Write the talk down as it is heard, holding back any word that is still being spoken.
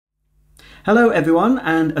Hello everyone,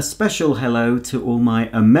 and a special hello to all my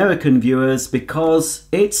American viewers because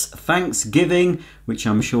it's Thanksgiving, which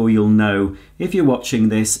I'm sure you'll know if you're watching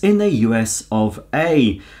this in the US of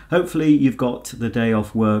A. Hopefully you've got the day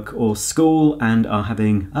off work or school and are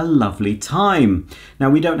having a lovely time. Now,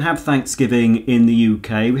 we don't have Thanksgiving in the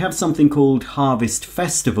UK. We have something called Harvest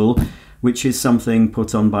Festival, which is something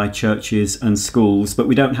put on by churches and schools, but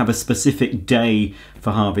we don't have a specific day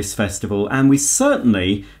for Harvest Festival, and we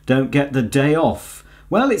certainly don't get the day off.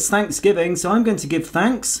 Well, it's Thanksgiving, so I'm going to give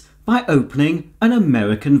thanks by opening an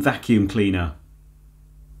American vacuum cleaner.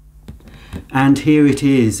 And here it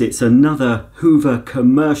is. It's another Hoover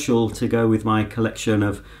commercial to go with my collection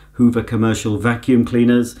of Hoover commercial vacuum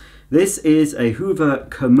cleaners. This is a Hoover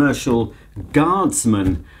commercial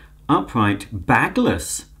Guardsman upright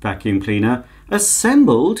bagless vacuum cleaner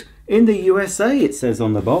assembled in the USA, it says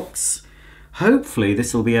on the box. Hopefully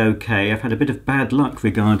this will be okay. I've had a bit of bad luck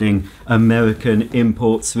regarding American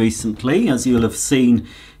imports recently, as you'll have seen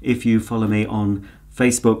if you follow me on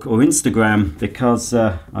Facebook or Instagram, because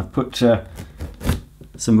I've put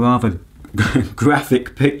some rather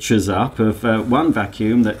graphic pictures up of one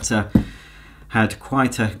vacuum that had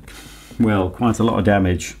quite a lot of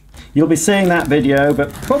damage. You'll be seeing that video,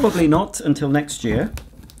 but probably not until next year,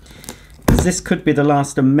 because this could be the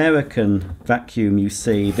last American vacuum you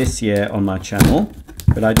see this year on my channel,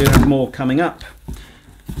 but I do have more coming up.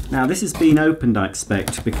 Now, this has been opened, I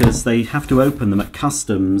expect, because they have to open them at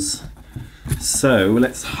customs. So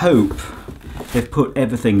let's hope they've put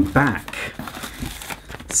everything back.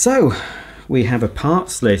 So we have a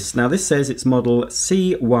parts list. Now, this says it's model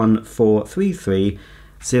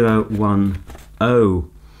C1433010.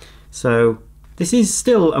 So this is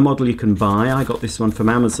still a model you can buy. I got this one from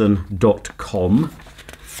Amazon.com.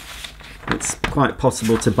 It's quite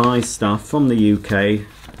possible to buy stuff from the UK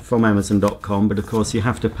from Amazon.com, but of course you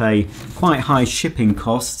have to pay quite high shipping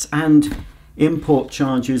costs and import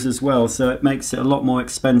charges as well, so it makes it a lot more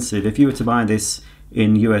expensive. If you were to buy this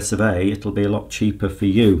in US of A, it'll be a lot cheaper for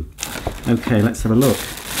you. Okay, let's have a look.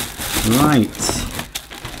 Right.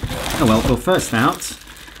 Oh well, first out,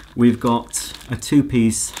 we've got a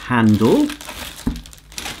two-piece handle,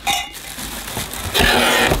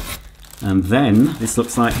 and then this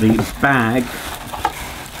looks like the bag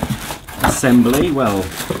assembly. Well,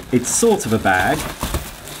 it's sort of a bag.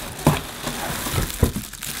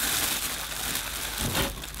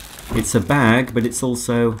 It's a bag, but it's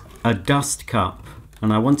also a dust cup,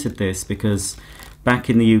 and I wanted this because back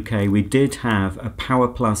in the UK we did have a Power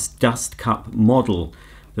Plus dust cup model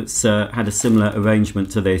that's had a similar arrangement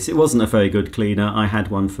to this. It wasn't a very good cleaner. I had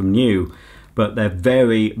one from new, but they're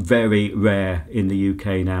very, very rare in the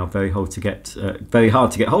UK now. Very hard to get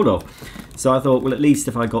hold of. So I thought, well, at least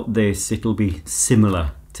if I got this, it'll be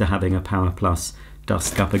similar to having a Power Plus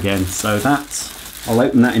dust cup again. So I'll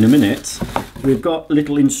open that in a minute. We've got a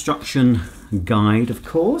little instruction guide, of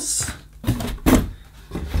course.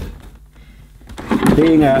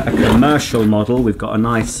 Being a commercial model, we've got a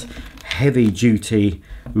nice heavy-duty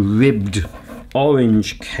ribbed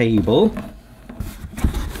orange cable,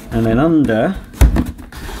 and then under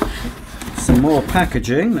some more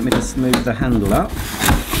packaging. Let me just move the handle up,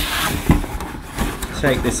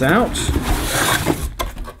 take this out.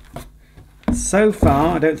 So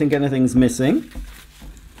far I don't think anything's missing.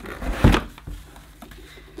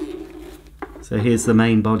 So here's the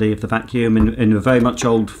main body of the vacuum in a very much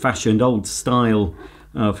old-fashioned, old style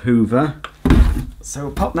of Hoover. So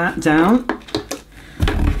we'll pop that down.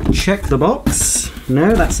 Check the box.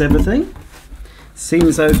 No, that's everything.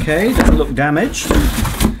 Seems okay, doesn't look damaged.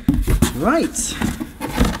 Right,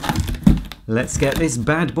 let's get this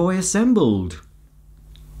bad boy assembled.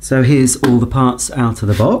 So here's all the parts out of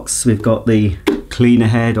the box. We've got the cleaner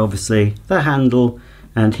head, obviously, the handle,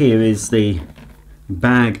 and here is the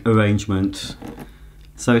bag arrangement.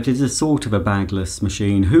 So it is a sort of a bagless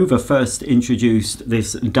machine. Hoover first introduced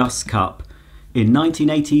this dust cup in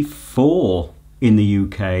 1984 in the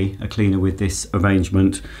UK, a cleaner with this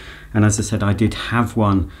arrangement, and as I said, I did have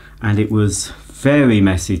one and it was very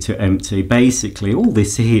messy to empty. Basically all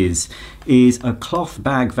this is a cloth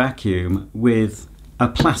bag vacuum with a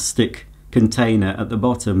plastic container at the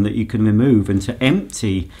bottom that you can remove, and to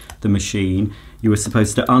empty the machine you were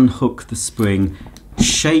supposed to unhook the spring,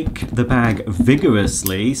 shake the bag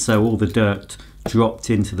vigorously so all the dirt dropped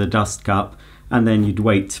into the dust cup, and then you'd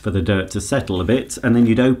wait for the dirt to settle a bit, and then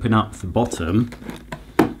you'd open up the bottom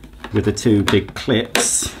with the two big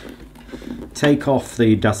clips, take off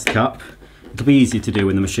the dust cup. It'll be easy to do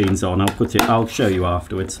when the machine's on. I'll show you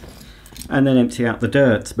afterwards. and then empty out the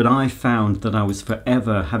dirt. But I found that I was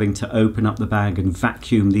forever having to open up the bag and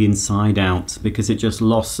vacuum the inside out because it just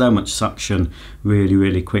lost so much suction really,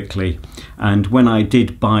 really quickly. And when I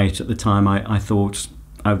did buy it at the time, I thought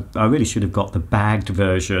I really should have got the bagged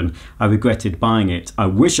version. I regretted buying it. I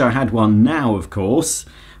wish I had one now, of course,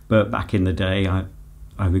 but back in the day I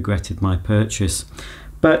regretted my purchase.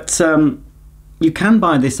 But you can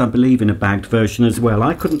buy this, I believe, in a bagged version as well.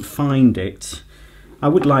 I couldn't find it. I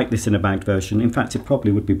would like this in a bagged version. In fact, it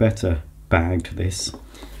probably would be better bagged, this.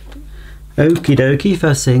 Okie dokie,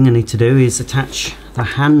 first thing I need to do is attach the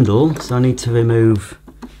handle. So I need to remove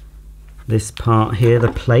this part here,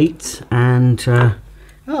 the plate, and the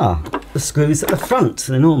screws at the front.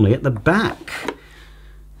 They're normally at the back.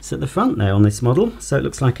 It's at the front there on this model. So it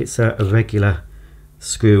looks like it's a regular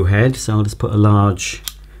screw head. So I'll just put a large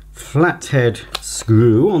flathead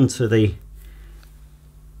screw onto the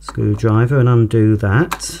screwdriver and undo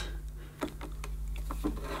that.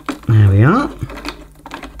 There we are.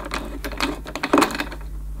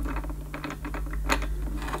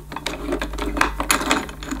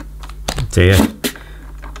 Dear,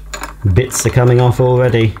 bits are coming off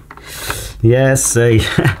already. Yes, they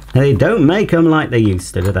don't make them like they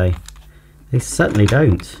used to, do they? They certainly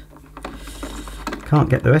don't. Can't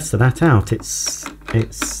get the rest of that out. It's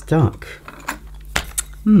stuck.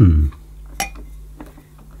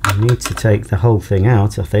 I need to take the whole thing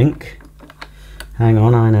out, I think. Hang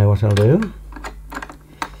on, I know what I'll do.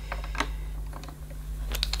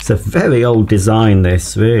 It's a very old design,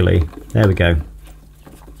 this, really. There we go.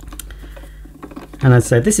 And as I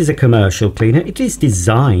said, this is a commercial cleaner. It is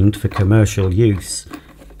designed for commercial use.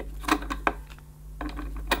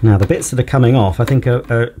 Now, the bits that are coming off, I think,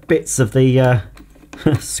 are bits of the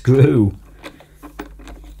screw.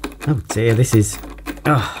 Oh dear, this is...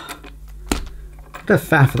 Oh, what a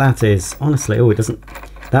faff that is. Honestly, oh,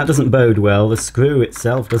 that doesn't bode well. The screw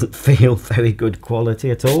itself doesn't feel very good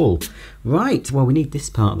quality at all. Right, well, we need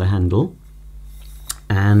this part of the handle.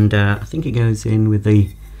 And I think it goes in with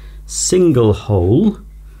the single hole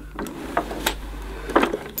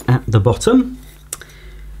at the bottom.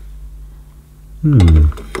 I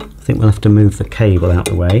think we'll have to move the cable out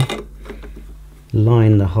of the way.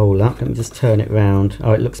 Line the hole up. Let me just turn it round.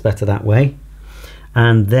 Oh, it looks better that way.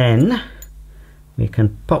 And then we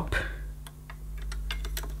can pop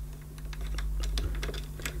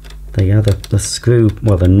the screw,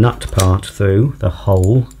 well, the nut part through the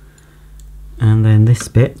hole, and then this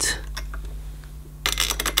bit.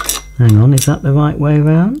 Hang on, is that the right way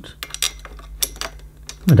round?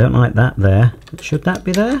 I don't like that there. Should that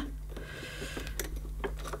be there?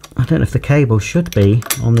 I don't know if the cable should be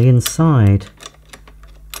on the inside.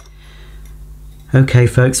 Okay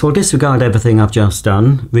folks, well, disregard everything I've just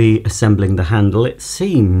done, reassembling the handle. It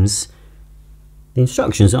seems, the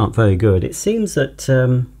instructions aren't very good. It seems that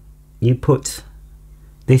you put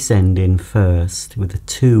this end in first with the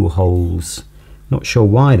 2 holes. Not sure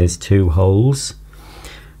why there's 2 holes.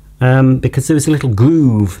 Because there was a little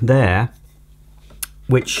groove there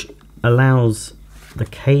which allows the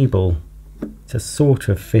cable to sort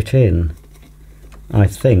of fit in, I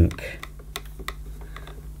think.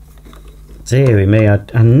 Deary me,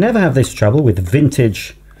 I never have this trouble with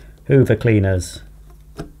vintage Hoover cleaners.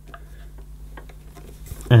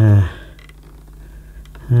 Hang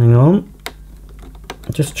on.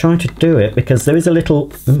 I'm just trying to do it because there is a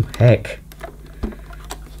little... Ooh, heck.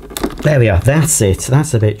 There we are, that's it.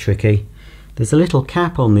 That's a bit tricky. There's a little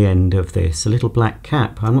cap on the end of this, a little black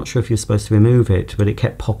cap. I'm not sure if you're supposed to remove it, but it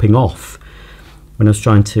kept popping off when I was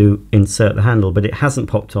trying to insert the handle, but it hasn't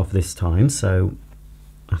popped off this time, so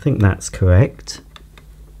I think that's correct.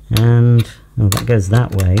 And oh, that goes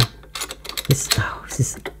that way. This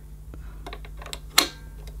is...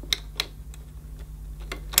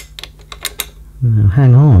 Oh,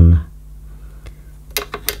 hang on.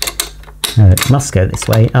 Oh, it must go this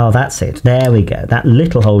way. Oh, that's it. There we go. That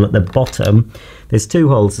little hole at the bottom. There's 2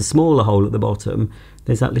 holes. A smaller hole at the bottom.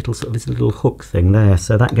 There's that little sort of this little hook thing there.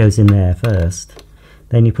 So that goes in there first.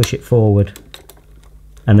 Then you push it forward,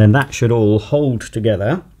 and then that should all hold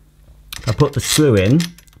together. I put the screw in,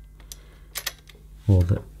 or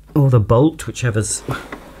the bolt, whichever's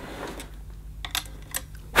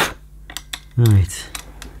right.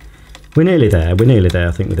 We're nearly there. We're nearly there,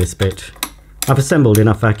 I think, with this bit. I've assembled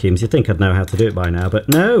enough vacuums. You'd think I'd know how to do it by now, but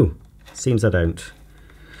no, seems I don't.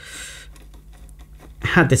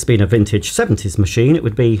 Had this been a vintage 70s machine, it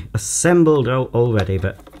would be assembled already,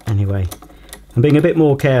 but anyway. I'm being a bit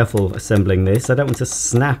more careful assembling this. I don't want to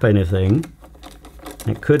snap anything.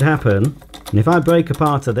 It could happen. And if I break a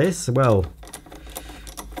part of this, well,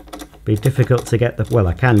 be difficult to get the, well,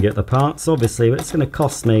 I can get the parts obviously, but it's going to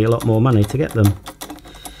cost me a lot more money to get them.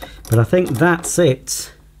 But I think that's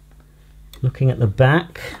it. Looking at the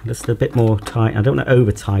back, just a bit more tight. I don't want to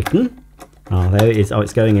over tighten. Oh, there it is. Oh,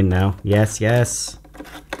 it's going in now. Yes, yes.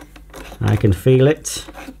 I can feel it.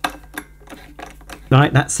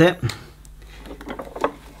 Right, that's it.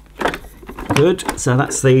 Good. So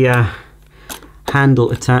that's the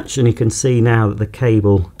handle attached, and you can see now that the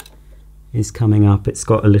cable is coming up. It's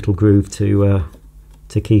got a little groove to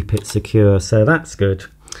keep it secure, so that's good.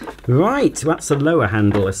 Right, that's the lower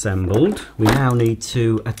handle assembled. We now need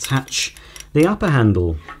to attach the upper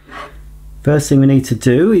handle. First thing we need to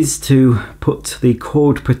do is to put the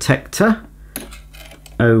cord protector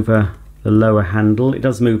over the lower handle. It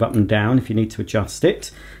does move up and down if you need to adjust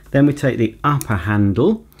it. Then we take the upper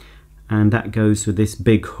handle, and that goes with this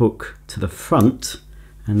big hook to the front,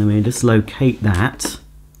 and then we just locate that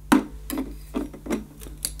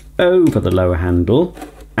over the lower handle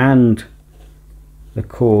and the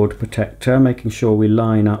cord protector, making sure we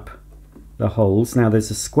line up the holes. Now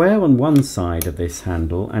there's a square on one side of this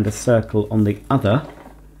handle and a circle on the other,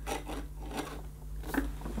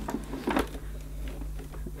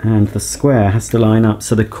 and the square has to line up,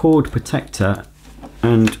 so the cord protector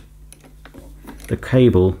and the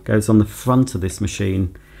cable goes on the front of this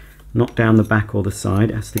machine, not down the back or the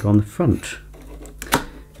side. It has to go on the front.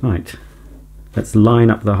 Right, let's line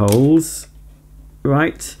up the holes.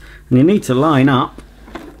 Right, and you need to line up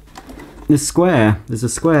the square. There's a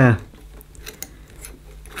square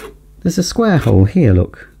hole here,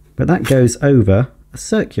 look, but that goes over a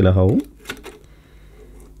circular hole,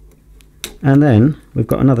 and then we've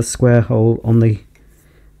got another square hole on the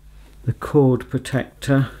cord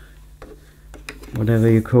protector, whatever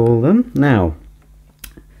you call them. Now,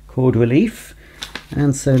 cord relief,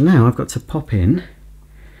 and so now I've got to pop in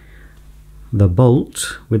the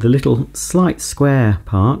bolt with the little slight square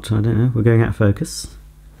part. I don't know, we're going out of focus.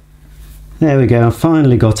 There we go, I've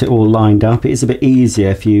finally got it all lined up. It is a bit easier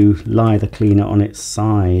if you lie the cleaner on its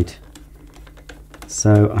side.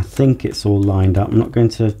 So I think it's all lined up. I'm not going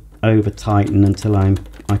to over tighten until I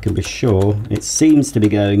can be sure. It seems to be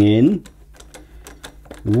going in.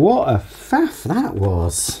 What a faff that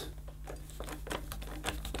was.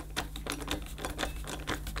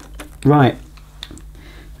 Right,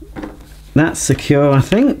 that's secure, I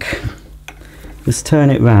think. Just turn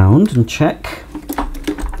it round and check.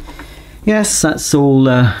 Yes, that's all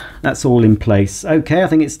in place. Okay, I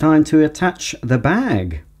think it's time to attach the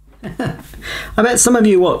bag. I bet some of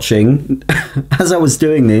you watching, as I was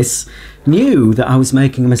doing this, knew that I was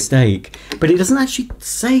making a mistake, but it doesn't actually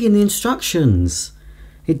say in the instructions.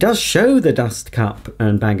 It does show the dust cup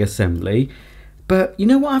and bag assembly, but you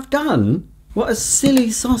know what I've done? What a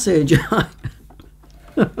silly sausage.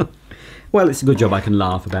 Well, it's a good job I can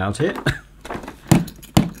laugh about it.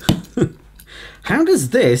 How does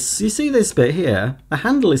this, you see this bit here, the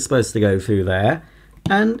handle is supposed to go through there,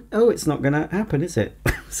 and oh, it's not going to happen, is it?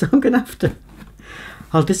 So I'm going to have to,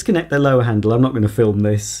 I'll disconnect the lower handle. I'm not going to film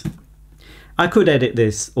this. I could edit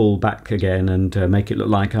this all back again and make it look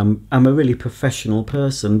like I'm a really professional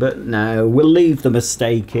person, but no, we'll leave the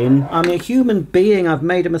mistake in. I'm a human being, I've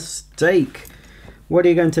made a mistake. What are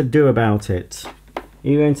you going to do about it? Are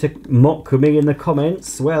you going to mock me in the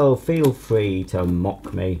comments? Well, feel free to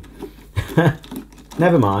mock me.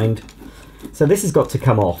 Never mind. So this has got to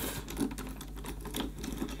come off.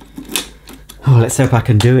 Oh, let's hope I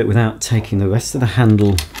can do it without taking the rest of the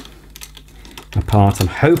handle apart. I'm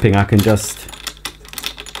hoping I can just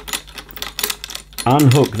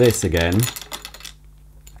unhook this again.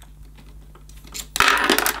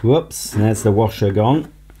 Whoops, there's the washer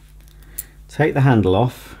gone. Take the handle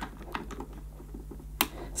off.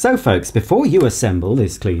 So folks, before you assemble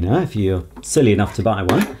this cleaner, if you're silly enough to buy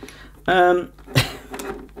one,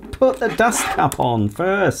 put the dust cap on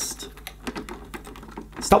first.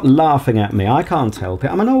 Stop laughing at me, I can't help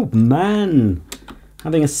it. I'm an old man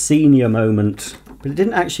having a senior moment. But it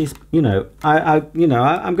didn't actually, you know,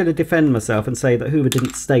 I'm going to defend myself and say that Hoover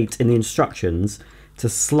didn't state in the instructions to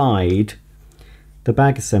slide the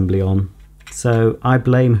bag assembly on. So I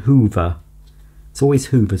blame Hoover. It's always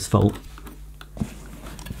Hoover's fault.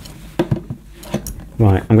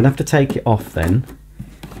 Right, I'm going to have to take it off then,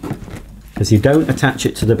 because you don't attach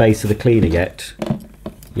it to the base of the cleaner yet.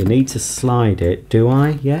 You need to slide it. Do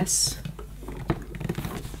I? Yes.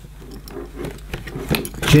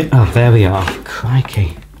 Oh, there we are.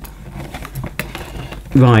 Crikey.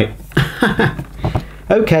 Right.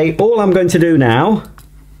 Okay, all I'm going to do now,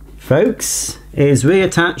 folks, is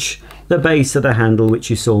reattach the base of the handle, which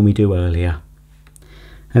you saw me do earlier.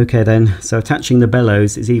 Okay then, so attaching the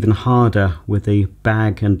bellows is even harder with the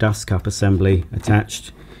bag and dust cup assembly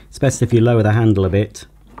attached. It's best if you lower the handle a bit.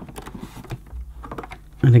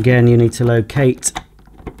 And again, you need to locate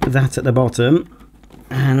that at the bottom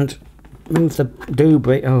and move the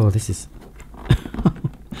doorbell. Oh, this is...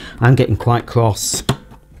 I'm getting quite cross.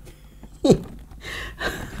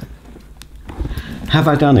 Have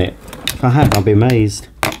I done it? If I have, I'll be amazed.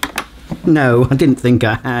 No, I didn't think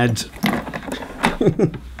I had.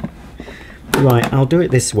 Right, I'll do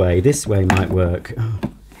it this way. This way might work. Oh.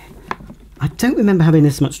 I don't remember having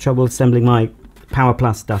this much trouble assembling my Power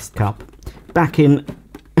Plus dust cup back in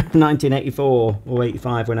 1984 or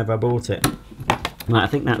 85 whenever I bought it. Right, I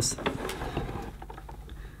think that's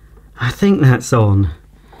on.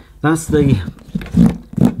 That's the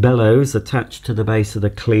bellows attached to the base of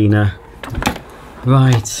the cleaner.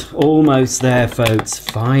 Right, almost there folks,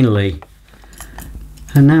 finally.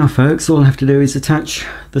 And now folks, all I have to do is attach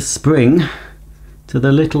the spring to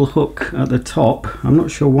the little hook at the top. I'm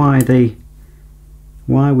not sure why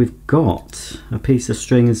we've got a piece of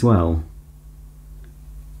string as well.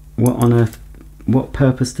 What on earth, what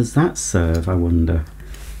purpose does that serve, I wonder?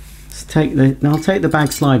 I'll take the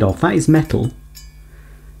bag slide off. That is metal.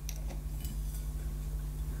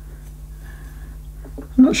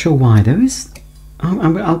 I'm not sure why there is.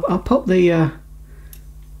 I'll pop the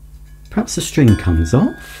perhaps the string comes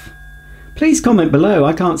off. Please comment below.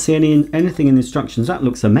 I can't see anything in the instructions. That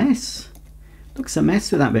looks a mess. Looks a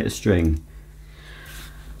mess with that bit of string.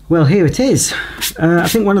 Well, here it is. I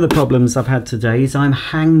think one of the problems I've had today is I'm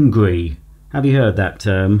hangry. Have you heard that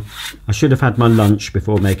term? I should have had my lunch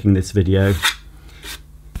before making this video,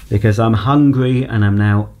 because I'm hungry and I'm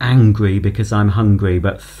now angry because I'm hungry.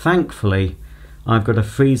 But thankfully I've got a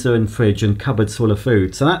freezer and fridge and cupboards full of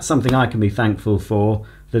food, so that's something I can be thankful for,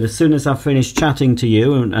 that as soon as I've finished chatting to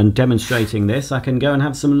you and demonstrating this, I can go and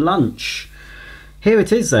have some lunch. Here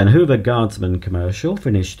it is then, Hoover Guardsman commercial,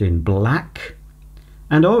 finished in black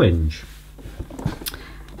and orange.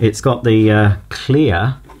 It's got the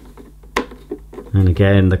clear, and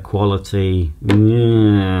again the quality,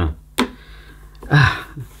 yeah.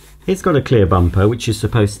 It's got a clear bumper which is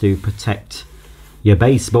supposed to protect your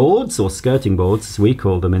baseboards, or skirting boards as we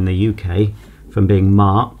call them in the UK, from being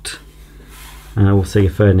marked, and also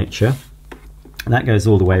your furniture. That goes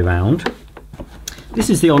all the way around.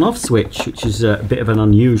 This is the on-off switch, which is a bit of an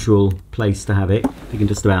unusual place to have it. You can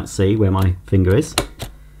just about see where my finger is.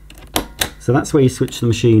 So that's where you switch the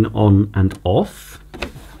machine on and off.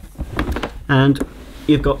 And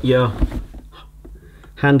you've got your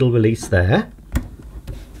handle release there,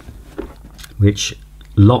 which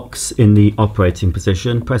locks in the operating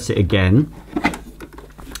position. Press it again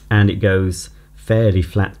and it goes fairly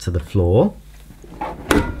flat to the floor.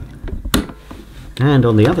 And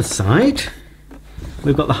on the other side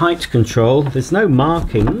we've got the height control. There's no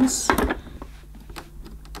markings.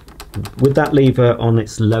 With that lever on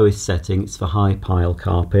its lowest setting, it's for high pile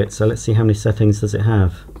carpet. So let's see, how many settings does it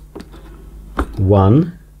have?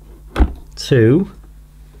 1, 2,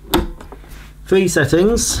 3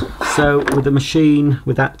 settings. So with the machine,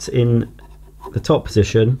 with that in the top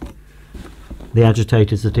position, the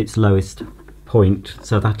agitator's at its lowest point,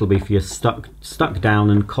 so that'll be for your stuck down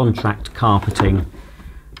and contract carpeting,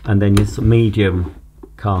 and then your medium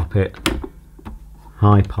carpet,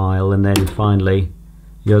 high pile, and then finally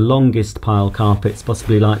your longest pile carpets,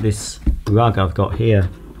 possibly like this rug I've got here.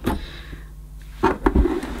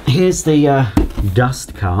 Here's the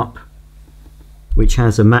dust cup, which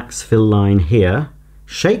has a max fill line here.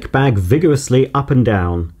 Shake bag vigorously up and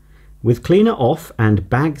down, with cleaner off and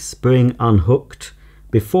bag spring unhooked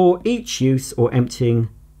before each use or emptying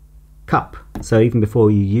cup. So even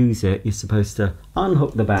before you use it, you're supposed to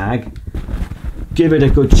unhook the bag, give it a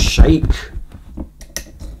good shake,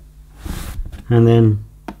 and then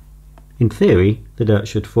in theory the dirt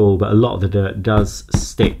should fall, but a lot of the dirt does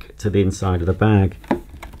stick to the inside of the bag.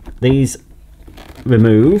 These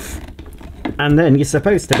remove, and then you're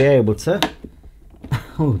supposed to be able to,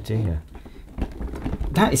 oh dear,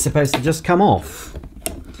 that is supposed to just come off.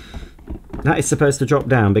 That is supposed to drop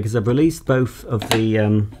down, because I've released both of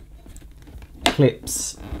the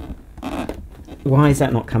clips. Why is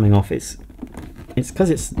that not coming off? It's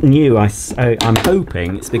because it's new. I'm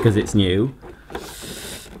hoping it's because it's new.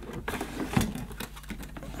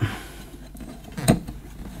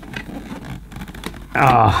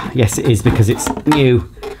 Ah, yes it is, because it's new.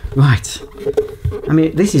 Right. I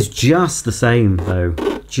mean, this is just the same though.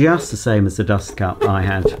 Just the same as the dust cup I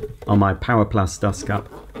had on my Power Plus dust cup.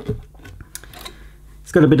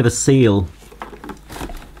 It's got a bit of a seal.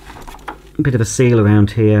 A bit of a seal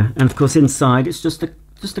around here. And of course inside it's just a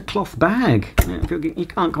just a cloth bag. You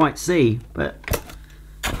can't quite see, but...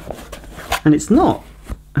 And it's not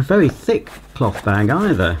a very thick cloth bag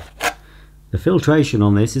either. The filtration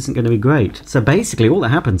on this isn't going to be great. So basically all that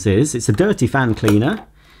happens is, it's a dirty fan cleaner,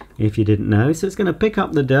 if you didn't know. So it's going to pick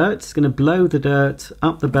up the dirt, it's going to blow the dirt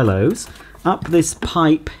up the bellows, up this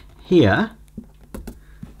pipe here,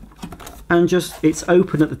 and just, it's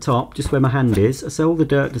open at the top, just where my hand is, so all the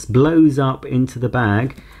dirt just blows up into the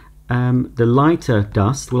bag. The lighter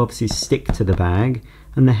dust will obviously stick to the bag,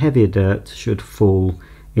 and the heavier dirt should fall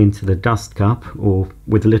into the dust cup, or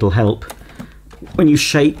with a little help when you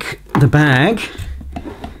shake the bag.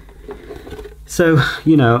 So,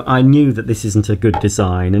 you know, I knew that this isn't a good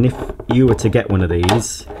design, and if you were to get one of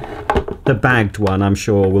these, the bagged one I'm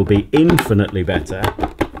sure will be infinitely better.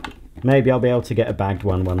 Maybe I'll be able to get a bagged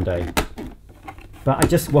one day. But I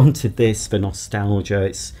just wanted this for nostalgia.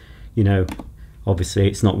 It's, you know, obviously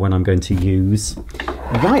it's not one I'm going to use.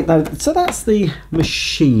 Right, though, so that's the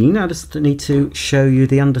machine. I just need to show you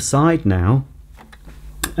the underside now.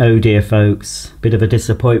 Oh dear folks, bit of a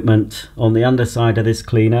disappointment on the underside of this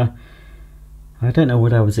cleaner. I don't know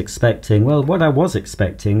what I was expecting. Well, what I was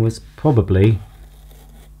expecting was probably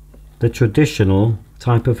the traditional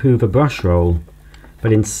type of Hoover brush roll.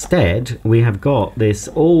 But instead, we have got this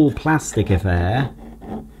all plastic affair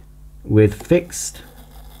with fixed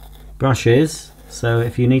brushes. So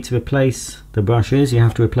if you need to replace the brushes, you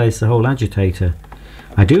have to replace the whole agitator.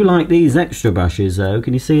 I do like these extra brushes though.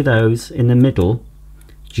 Can you see those in the middle?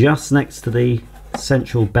 Just next to the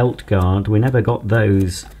central belt guard. We never got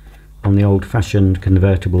those on the old-fashioned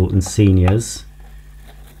convertible and seniors.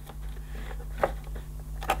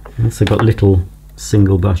 Also got little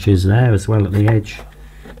single brushes there as well at the edge.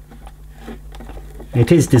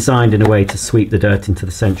 It is designed in a way to sweep the dirt into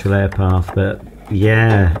the central air path, but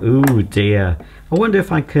yeah, ooh dear. I wonder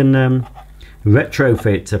if I can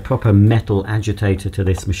retrofit a proper metal agitator to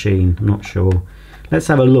this machine. I'm not sure. Let's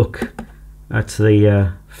have a look at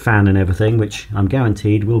the fan and everything, which I'm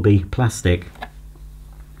guaranteed will be plastic.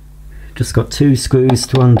 Just got 2 screws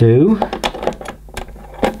to undo.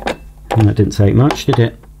 And that didn't take much, did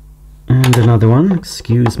it? And another one.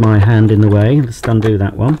 Excuse my hand in the way. Let's undo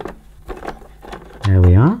that one. There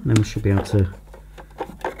we are. Then we should be able to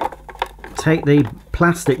take the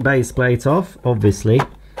plastic base plate off. Obviously,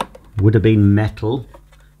 would have been metal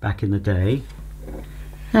back in the day.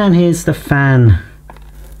 And here's the fan.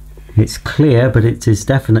 It's clear, but it is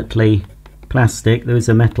definitely plastic. There is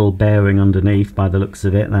a metal bearing underneath by the looks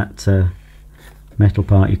of it. That metal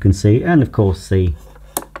part you can see, and of course the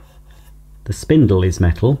spindle is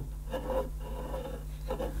metal.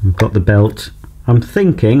 I've got the belt. I'm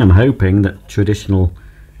hoping that traditional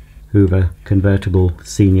Hoover convertible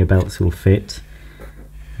senior belts will fit.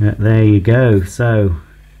 There you go. So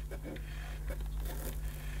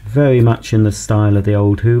very much in the style of the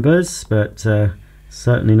old Hoovers, but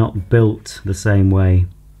certainly not built the same way.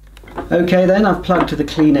 Okay then, I've plugged the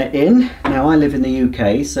cleaner in. Now I live in the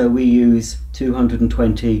UK, so we use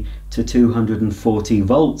 220 to 240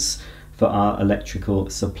 volts for our electrical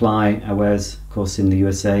supply, whereas of course in the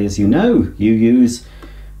USA, as you know, you use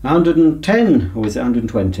 110, or is it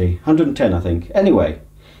 120? 110 I think. Anyway,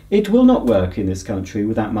 it will not work in this country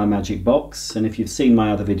without my magic box, and if you've seen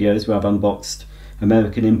my other videos where I've unboxed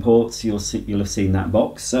American imports, you'll have seen that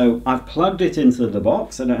box. So I've plugged it into the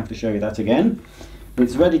box. I don't have to show you that again.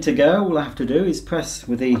 It's ready to go. All I have to do is press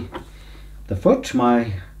with the foot,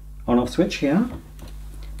 my on-off switch here.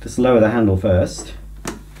 Just lower the handle first.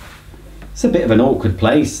 It's a bit of an awkward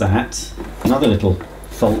place, that. Another little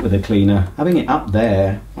fault with the cleaner. Having it up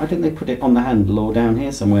there, why didn't they put it on the handle or down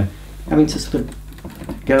here somewhere? Having to sort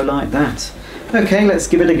of go like that. Okay, let's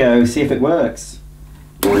give it a go, see if it works.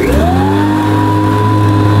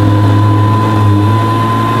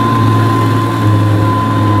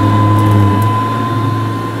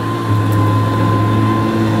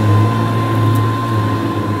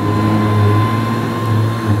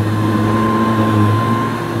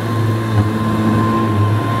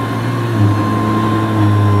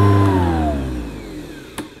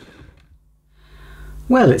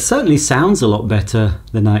 Well, it certainly sounds a lot better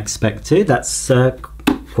than I expected. That's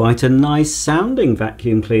quite a nice sounding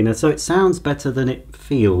vacuum cleaner. So it sounds better than it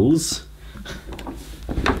feels.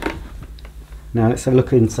 Now let's have a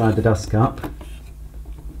look inside the dust cup.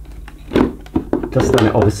 Just done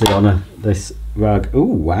it obviously on this rug. Oh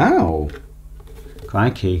wow!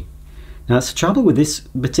 Crikey. Now that's the trouble with this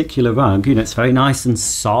particular rug. You know, it's very nice and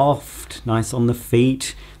soft, nice on the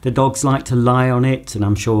feet. The dogs like to lie on it, and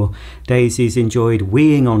I'm sure Daisy's enjoyed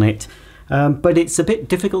weeing on it. But it's a bit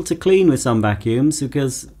difficult to clean with some vacuums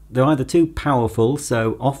because they're either too powerful,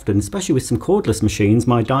 so often, especially with some cordless machines,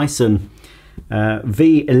 my Dyson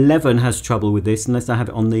V11 has trouble with this unless I have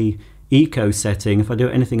it on the Eco setting. If I do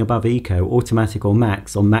anything above Eco, automatic or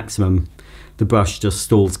max, or maximum, the brush just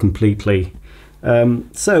stalls completely.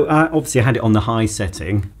 So I obviously had it on the high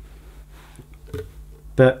setting,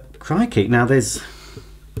 but crikey, now there's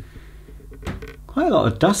quite a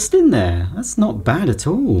lot of dust in there. That's not bad at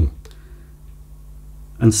all.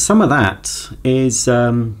 And some of that is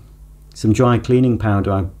some dry cleaning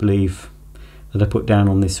powder, I believe, that I put down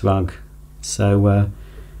on this rug. So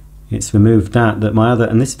it's removed that my other,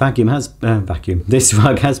 and this vacuum has this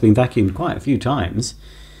rug has been vacuumed quite a few times.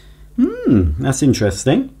 That's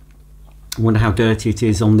interesting. I wonder how dirty it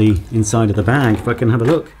is on the inside of the bag, if I can have a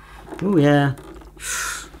look. Oh yeah,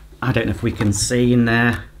 I don't know if we can see in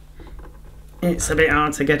there. It's a bit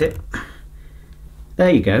hard to get it.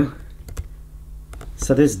 There you go.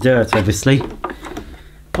 So there's dirt, obviously,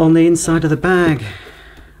 on the inside of the bag.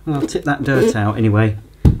 Well, I'll tip that dirt out anyway.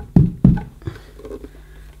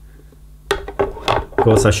 Of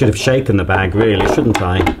course, I should have shaken the bag, really, shouldn't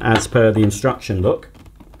I? As per the instruction, look.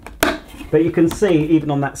 But you can see, even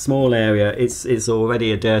on that small area, it's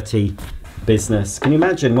already a dirty business. Can you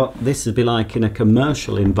imagine what this would be like in a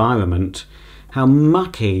commercial environment? How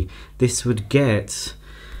mucky this would get.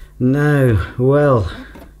 No, well,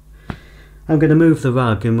 I'm going to move the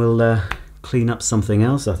rug and we'll clean up something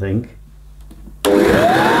else, I think.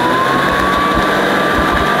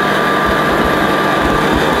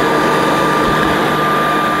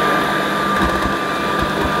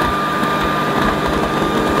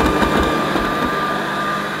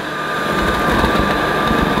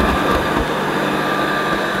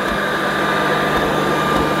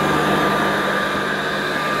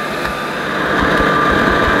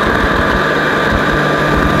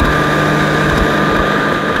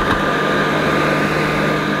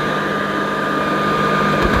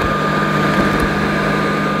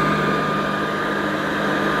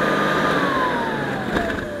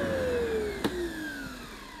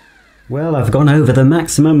 Well, I've gone over the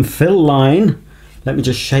maximum fill line. Let me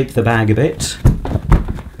just shake the bag a bit.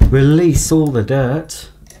 Release all the dirt.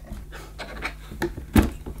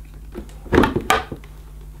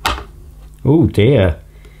 Oh dear.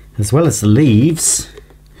 As well as the leaves.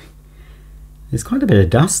 There's quite a bit of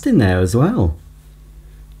dust in there as well.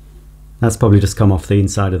 That's probably just come off the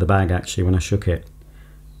inside of the bag actually when I shook it.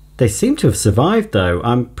 They seem to have survived though.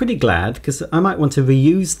 I'm pretty glad because I might want to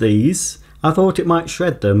reuse these. I thought it might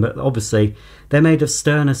shred them, but obviously they're made of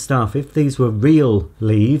sterner stuff. If these were real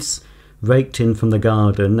leaves raked in from the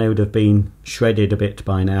garden, they would have been shredded a bit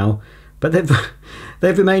by now. But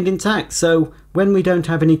they've remained intact. So when we don't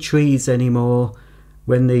have any trees anymore,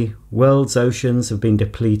 when the world's oceans have been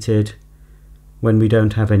depleted, when we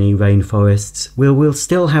don't have any rainforests, we'll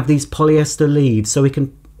still have these polyester leaves, so we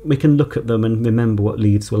can look at them and remember what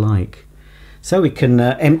leaves were like. So we can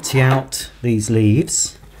empty out these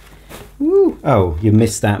leaves. Ooh. Oh, you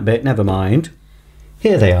missed that bit, never mind.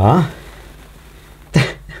 Here they are.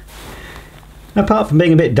 Apart from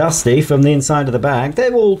being a bit dusty from the inside of the bag,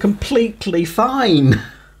 they're all completely fine.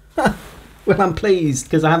 Well, I'm pleased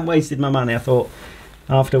because I haven't wasted my money. I thought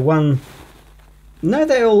after one... No,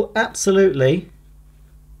 they're all absolutely...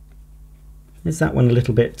 Is that one a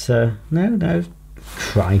little bit... No.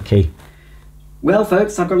 Crikey. Well,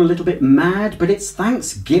 folks, I've gone a little bit mad, but it's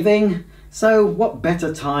Thanksgiving. So what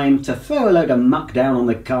better time to throw a load of muck down on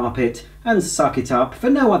the carpet and suck it up for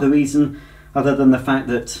no other reason other than the fact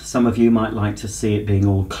that some of you might like to see it being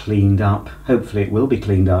all cleaned up. Hopefully it will be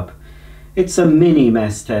cleaned up. It's a mini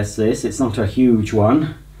mess test this, it's not a huge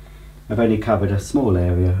one. I've only covered a small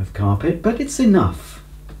area of carpet, but it's enough.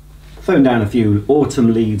 Thrown down a few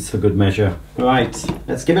autumn leaves for good measure. Right,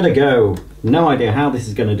 let's give it a go. No idea how this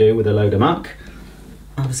is going to do with a load of muck.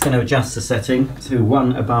 I'm just going to adjust the setting to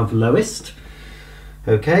 1 above lowest.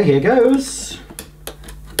 Okay, here goes.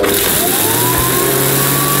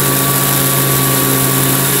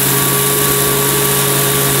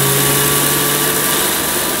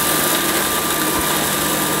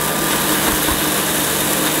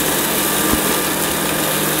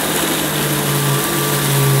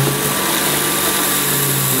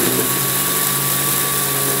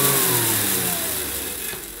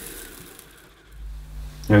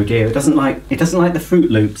 Oh dear, it doesn't like the Fruit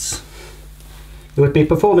Loops. It would be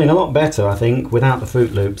performing a lot better, I think, without the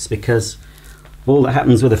Fruit Loops, because all that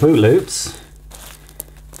happens with the Fruit Loops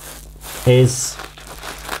is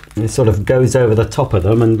it sort of goes over the top of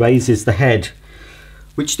them and raises the head,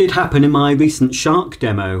 which did happen in my recent shark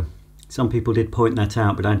demo. Some people did point that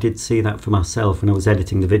out, but I did see that for myself when I was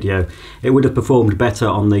editing the video. It would have performed better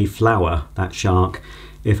on the flower, that shark,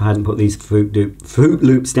 if I hadn't put these Fruit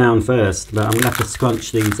Loops down first, but I'm going to have to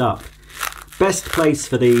scrunch these up. Best place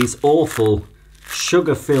for these awful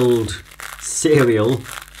sugar-filled cereal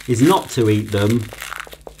is not to eat them,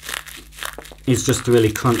 is just to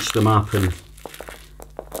really crunch them up and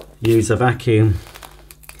use a vacuum.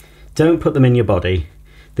 Don't put them in your body.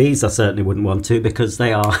 These I certainly wouldn't want to, because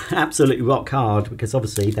they are absolutely rock hard, because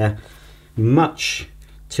obviously they're much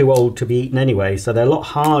too old to be eaten anyway, so they're a lot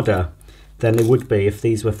harder than they would be if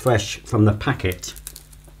these were fresh from the packet.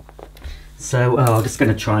 So I'm just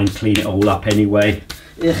going to try and clean it all up anyway.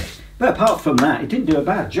 Ugh. But apart from that, it didn't do a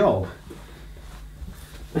bad job.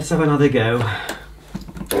 Let's have another go.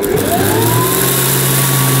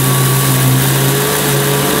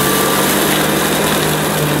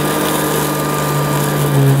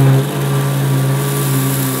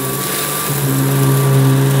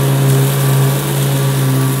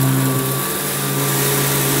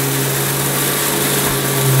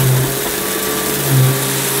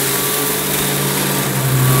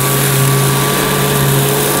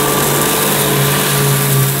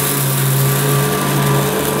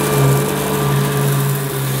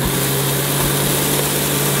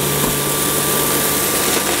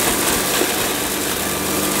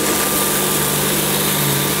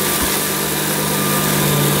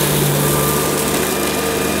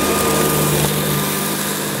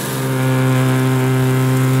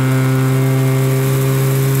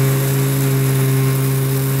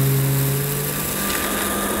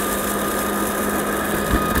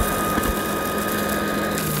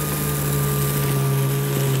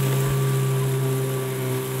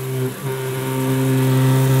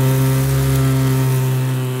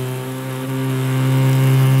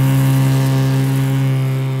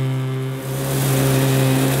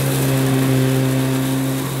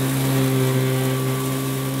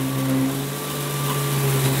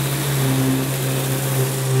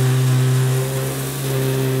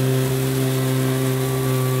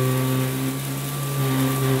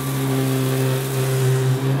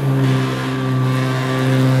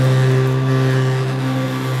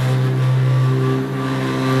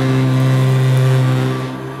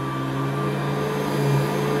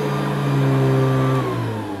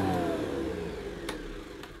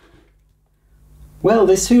 Well,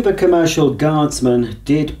 this Hoover commercial Guardsman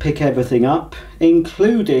did pick everything up,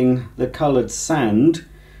 including the coloured sand.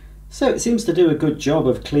 So it seems to do a good job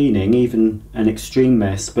of cleaning, even an extreme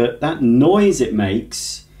mess. But that noise it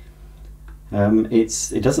makes,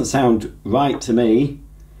 it doesn't sound right to me.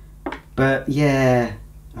 But yeah,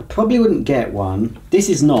 I probably wouldn't get one. This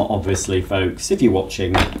is not, obviously, folks, if you're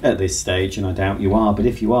watching at this stage, and I doubt you are, but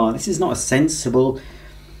if you are, this is not a sensible,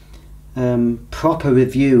 proper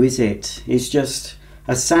review, is it? It's just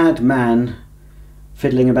a sad man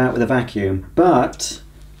fiddling about with a vacuum. But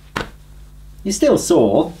you still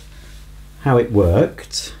saw how it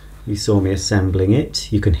worked. You saw me assembling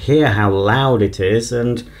it. You can hear how loud it is,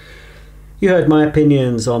 and you heard my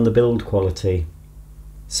opinions on the build quality.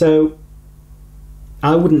 So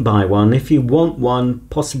I wouldn't buy one. If you want one,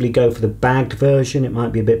 possibly go for the bagged version. It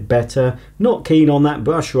might be a bit better. Not keen on that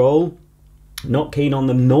brush roll. Not keen on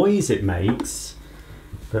the noise it makes.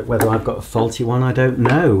 But whether I've got a faulty one, I don't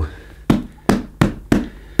know.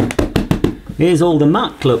 Here's all the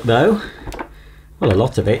muck, look though. Well, a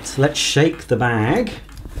lot of it. Let's shake the bag.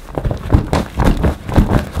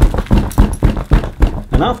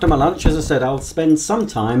 And after my lunch, as I said, I'll spend some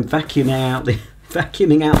time vacuuming out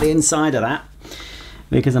the inside of that,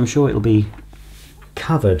 because I'm sure it'll be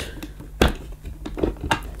covered.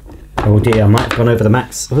 Oh dear, I might have gone over the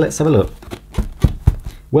max. Well, let's have a look.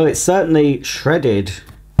 Well, it's certainly shredded.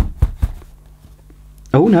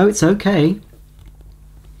 Oh no, it's okay.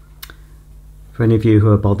 For any of you who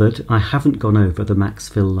are bothered, I haven't gone over the max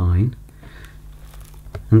fill line.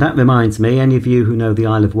 And that reminds me, any of you who know the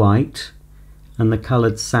Isle of Wight and the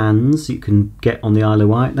coloured sands you can get on the Isle of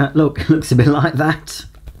Wight, that look, it looks a bit like that.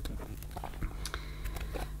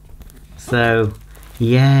 So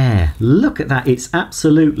yeah, look at that, it's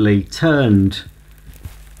absolutely turned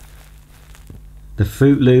the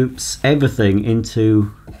Fruit Loops, everything,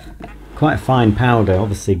 into quite a fine powder.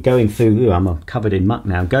 Obviously going through, ooh, I'm covered in muck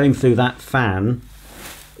now, going through that fan,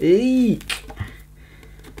 eek,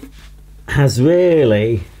 has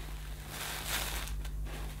really,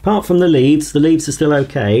 apart from the leaves are still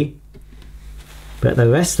okay, but the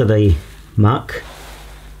rest of the muck,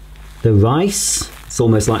 the rice, it's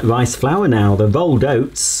almost like rice flour now. The rolled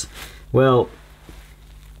oats, well,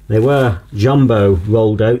 they were jumbo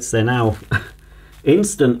rolled oats, they're now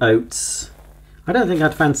instant oats. I don't think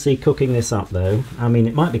I'd fancy cooking this up though. I mean,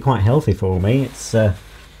 it might be quite healthy for me. It's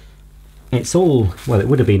It's all, well, it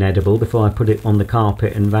would have been edible before I put it on the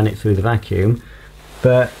carpet and ran it through the vacuum.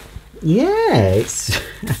 But yeah, it's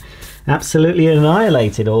absolutely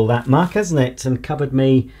annihilated all that muck, hasn't it? And covered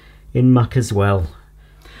me in muck as well.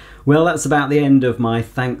 Well, that's about the end of my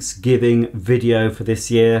Thanksgiving video for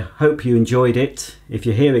this year. Hope you enjoyed it. If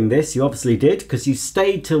you're hearing this, you obviously did, because you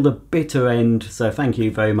stayed till the bitter end. So thank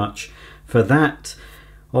you very much for that.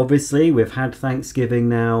 Obviously, we've had Thanksgiving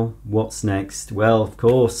now. What's next? Well, of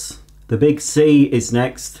course, the big C is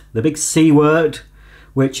next. The big C word,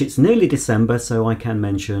 which it's nearly December, so I can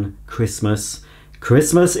mention Christmas.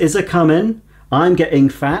 Christmas is a-coming. I'm getting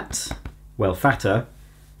fat. Well, fatter.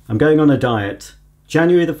 I'm going on a diet.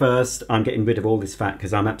 January the 1st, I'm getting rid of all this fat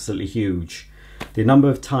because I'm absolutely huge. The number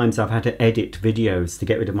of times I've had to edit videos to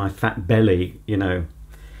get rid of my fat belly, you know.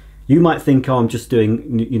 You might think, oh, I'm just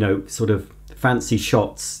doing, you know, sort of fancy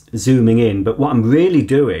shots, zooming in. But what I'm really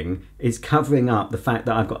doing is covering up the fact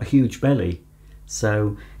that I've got a huge belly.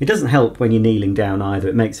 So it doesn't help when you're kneeling down either.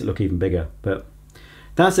 It makes it look even bigger. But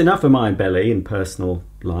that's enough of my belly in personal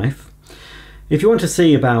life. If you want to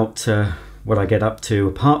see about what I get up to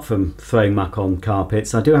apart from throwing muck on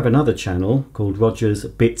carpets, I do have another channel called Roger's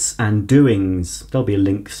Bits and Doings. There'll be a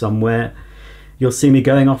link somewhere. You'll see me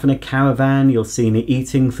going off in a caravan. You'll see me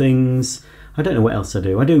eating things. I don't know what else I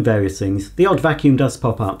do. I do various things. The odd vacuum does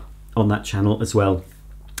pop up on that channel as well.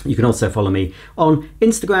 You can also follow me on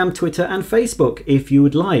Instagram, Twitter and Facebook if you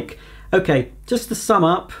would like. Okay, just to sum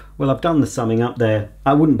up, well, I've done the summing up there.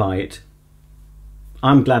 I wouldn't buy it.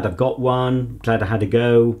 I'm glad I've got one, glad I had a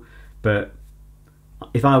go, but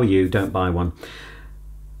if I were you, don't buy one.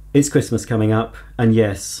 It's Christmas coming up, and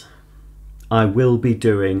yes, I will be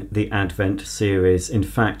doing the Advent series. In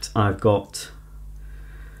fact, I've got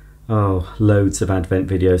loads of Advent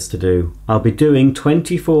videos to do. I'll be doing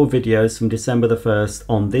 24 videos from December the 1st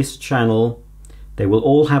on this channel. They will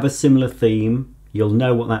all have a similar theme. You'll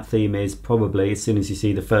know what that theme is probably as soon as you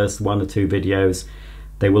see the first 1 or 2 videos.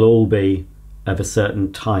 They will all be of a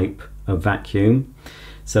certain type of vacuum.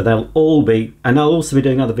 So they'll all be, and I'll also be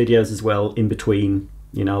doing other videos as well in between.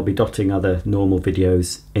 You know, I'll be dotting other normal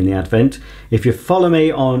videos in the Advent. If you follow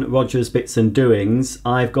me on Roger's Bits and Doings,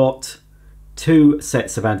 I've got 2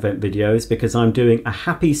 sets of Advent videos because I'm doing a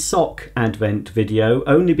Happy Sock Advent video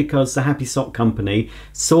only because the Happy Sock company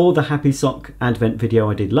saw the Happy Sock Advent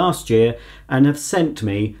video I did last year and have sent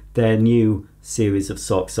me their new series of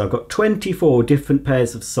socks. So I've got 24 different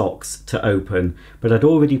pairs of socks to open, but I'd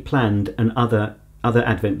already planned other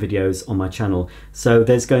Advent videos on my channel. So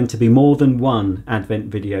there's going to be more than one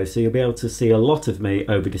Advent video, so you'll be able to see a lot of me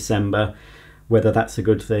over December. Whether that's a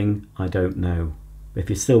good thing, I don't know. If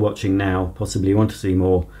you're still watching now, possibly you want to see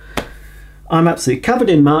more. I'm absolutely covered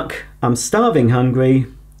in muck. I'm starving hungry.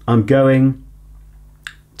 I'm going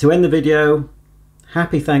to end the video.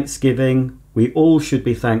 Happy Thanksgiving. We all should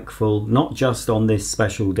be thankful, not just on this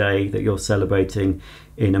special day that you're celebrating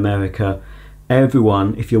in America.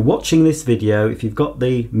 Everyone, if you're watching this video, if you've got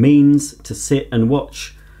the means to sit and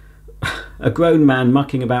watch a grown man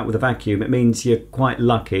mucking about with a vacuum, it means you're quite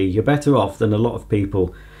lucky. You're better off than a lot of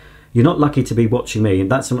people. You're not lucky to be watching me, and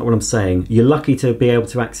that's not what I'm saying. You're lucky to be able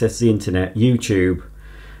to access the internet, YouTube.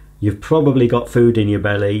 You've probably got food in your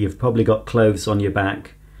belly. You've probably got clothes on your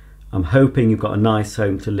back. I'm hoping you've got a nice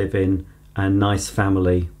home to live in and nice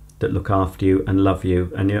family that look after you and love you.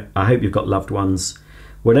 And I hope you've got loved ones.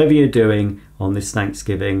 Whatever you're doing on this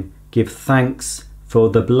Thanksgiving, give thanks for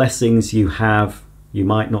the blessings you have. You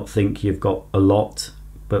might not think you've got a lot,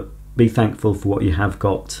 but be thankful for what you have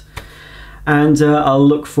got. And I'll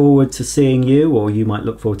look forward to seeing you, or you might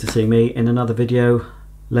look forward to seeing me in another video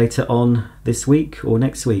later on this week or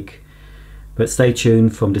next week. But stay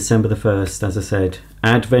tuned from December the 1st, as I said.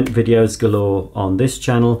 Advent videos galore on this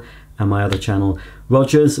channel and my other channel,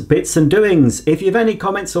 Roger's Bits and Doings. If you have any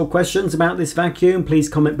comments or questions about this vacuum, please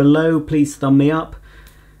comment below. Please thumb me up.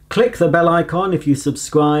 Click the bell icon if you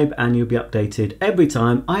subscribe, and you'll be updated every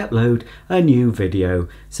time I upload a new video.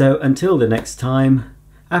 So until the next time,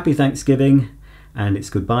 happy Thanksgiving, and it's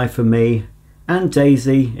goodbye from me and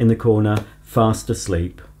Daisy in the corner, fast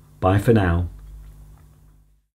asleep. Bye for now.